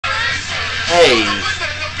Hey,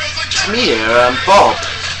 it's me here, Bob.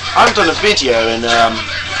 I haven't done a video in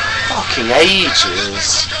fucking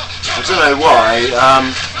ages. I don't know why.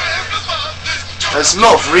 There's a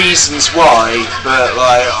lot of reasons why, but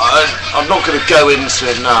like I'm not going to go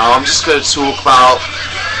into it now. I'm just going to talk about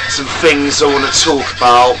some things I want to talk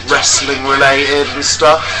about, wrestling related and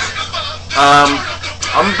stuff. I'm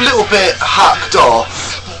a little bit hacked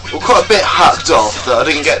off, or quite a bit hacked off, that I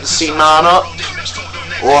didn't get to see Man Up,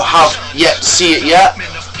 or have yet to see it yet,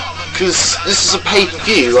 because this is a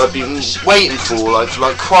pay-per-view I've been waiting for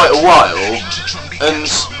for quite a while, and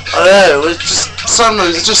I don't know,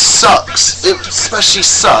 sometimes it just sucks. It especially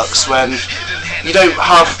sucks when you don't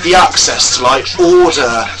have the access to order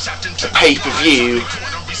a pay-per-view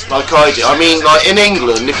like I do. I mean, in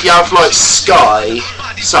England, if you have Sky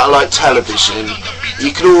satellite television,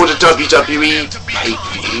 you can order WWE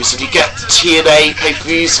pay-per-views and you get TNA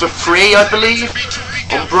pay-per-views for free, I believe,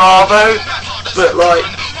 on Bravo. But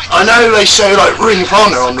I know they show Ring of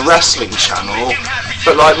Honor on the wrestling channel,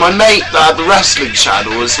 but my mate that had the wrestling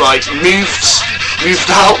channel has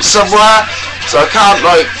moved out somewhere, so I can't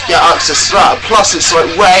get access to that. Plus it's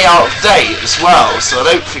way out of date as well, so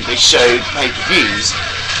I don't think they showed pay-per-views.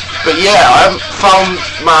 But yeah, I haven't found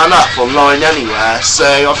Man Up online anywhere, so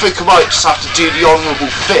I think I might just have to do the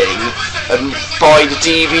honourable thing and buy the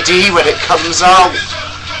DVD when it comes out.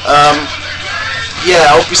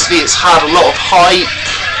 Yeah, obviously it's had a lot of hype,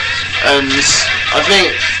 and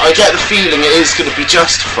I get the feeling it is going to be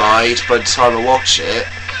justified by the time I watch it,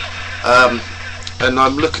 and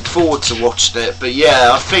I'm looking forward to watching it. But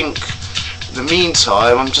yeah, I think in the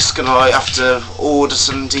meantime I'm just going to have to order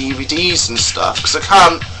some DVDs and stuff, because I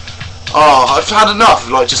can't. I've had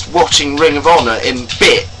enough of just watching Ring of Honor in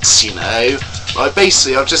bits, you know.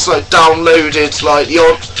 Basically I've just downloaded the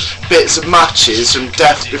odd bits of matches from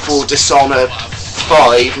Death Before Dishonor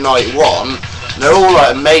 5 Night 1. And they're all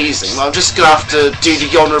amazing. I'm just gonna have to do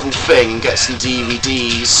the honourable thing and get some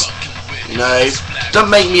DVDs, you know. Don't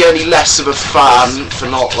make me any less of a fan for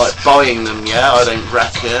not buying them yet, I don't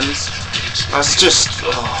reckon. That's just,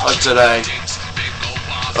 I don't know.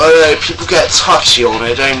 I know, people get touchy on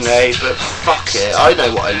it, don't they? But fuck it, I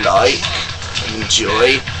know what I like and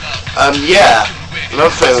enjoy. Yeah,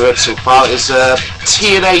 another thing we're going to talk about is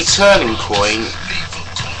TNA Turning Point.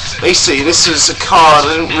 Basically, this is a card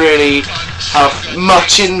I didn't really have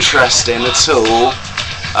much interest in at all.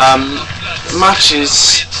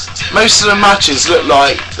 Most of the matches look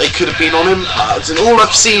like they could have been on Impact, and all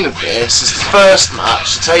I've seen of this is the first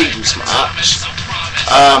match, the tables match.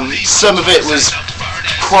 Some of it was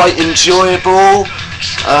quite enjoyable,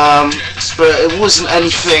 but it wasn't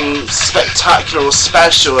anything spectacular or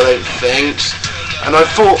special, I don't think. And I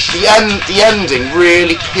thought the ending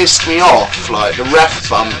really pissed me off, the ref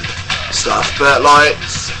bump stuff. But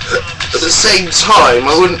at the same time,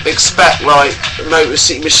 I wouldn't expect Motor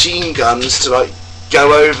City Machine Guns to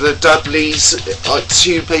go over the Dudleys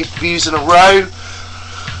 2 pay-per-views in a row.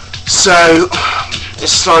 So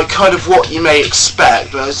it's kind of what you may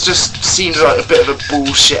expect, but it just seemed a bit of a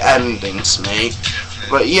bullshit ending to me.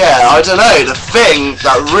 But yeah, I don't know, the thing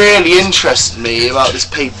that really interested me about this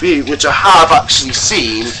pay-per-view, which I have actually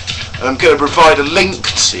seen, and I'm going to provide a link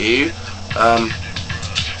to,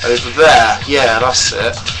 over there, yeah, that's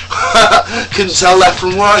it. Couldn't tell left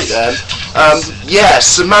from right then. Yeah,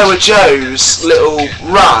 Samoa Joe's little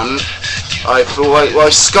run, I thought, why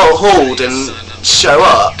Scott Hall didn't show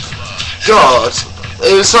up. God,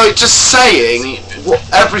 it was just saying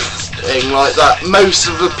everything that most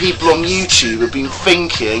of the people on YouTube have been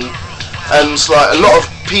thinking, and a lot of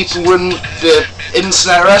people in the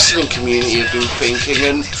internet wrestling community have been thinking,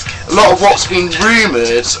 and a lot of what's been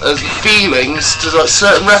rumoured as feelings to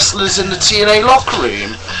certain wrestlers in the TNA locker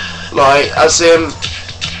room, as in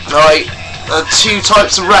 2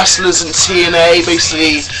 types of wrestlers in TNA,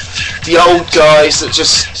 basically the old guys that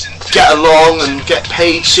just get along and get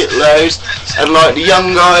paid shitloads, and the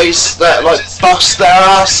young guys that bust their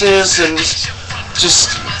asses and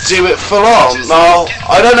just do it full on. Now,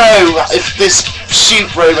 I don't know if this shoot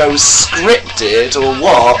promo was scripted or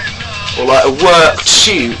what, or a worked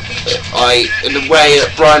shoot, in the way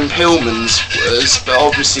that Brian Pillman's was, but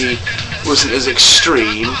obviously wasn't as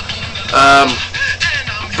extreme.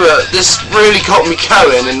 But this really got me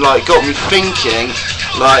going and got me thinking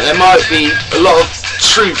there might be a lot of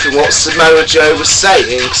truth in what Samoa Joe was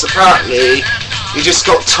saying, because apparently he just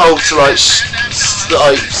got told to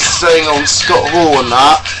staying on Scott Hall and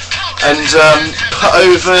that, and put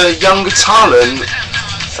over younger talent,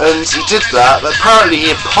 and he did that. But apparently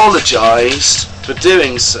he apologised for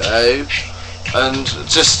doing so, and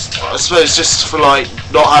I suppose just for not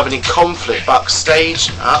having any conflict backstage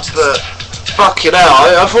and that. But fucking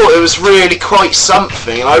hell, I thought it was really quite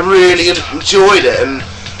something, and I really enjoyed it, and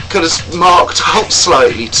could have marked out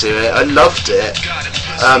slightly to it. I loved it.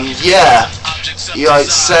 Yeah, I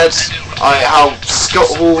said how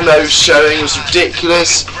Scott Hall nose showing was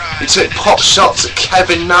ridiculous. He took pot shots at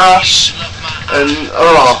Kevin Nash, and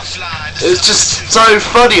it was just so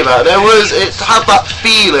funny about it. It had that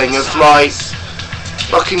feeling of like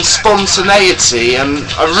fucking spontaneity, and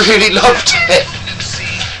I really loved it.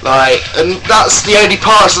 Like, and that's the only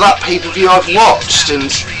parts of that pay-per-view I've watched, and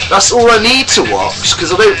that's all I need to watch, because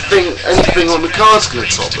I don't think anything on the card's going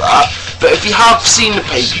to top that. But if you have seen the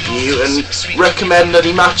pay-per-view and recommend any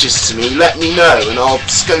matches to me, let me know, and I'll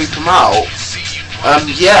scope them out.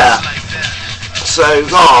 Yeah. So,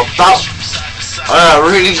 I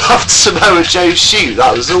really loved Samoa Joe's shoot,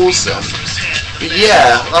 that was awesome. But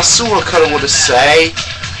yeah, that's all I kind of want to say.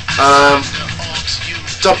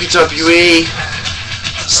 WWE...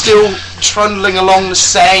 still trundling along the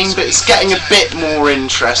same, but it's getting a bit more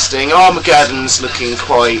interesting. Armageddon's looking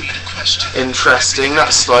quite interesting.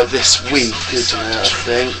 That's like this week, isn't it, I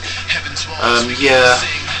think? Yeah,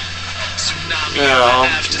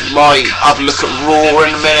 might have a look at Raw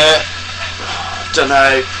in a minute. Don't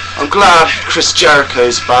know. I'm glad Chris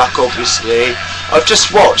Jericho's back, obviously. I've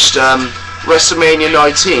just watched WrestleMania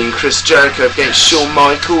 19, Chris Jericho against Shawn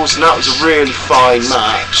Michaels, and that was a really fine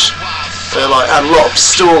match. They had a lot of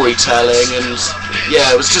storytelling, and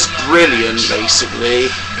yeah, it was just brilliant basically,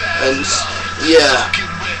 and yeah,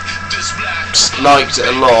 just liked it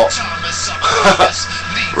a lot.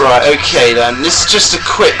 Right, okay then, this is just a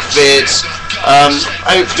quick vid.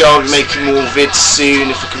 Hopefully I'll be making more vids soon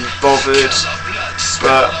if I can be bothered,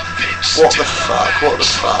 but what the fuck,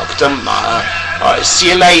 doesn't matter. Alright,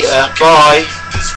 see you later, bye.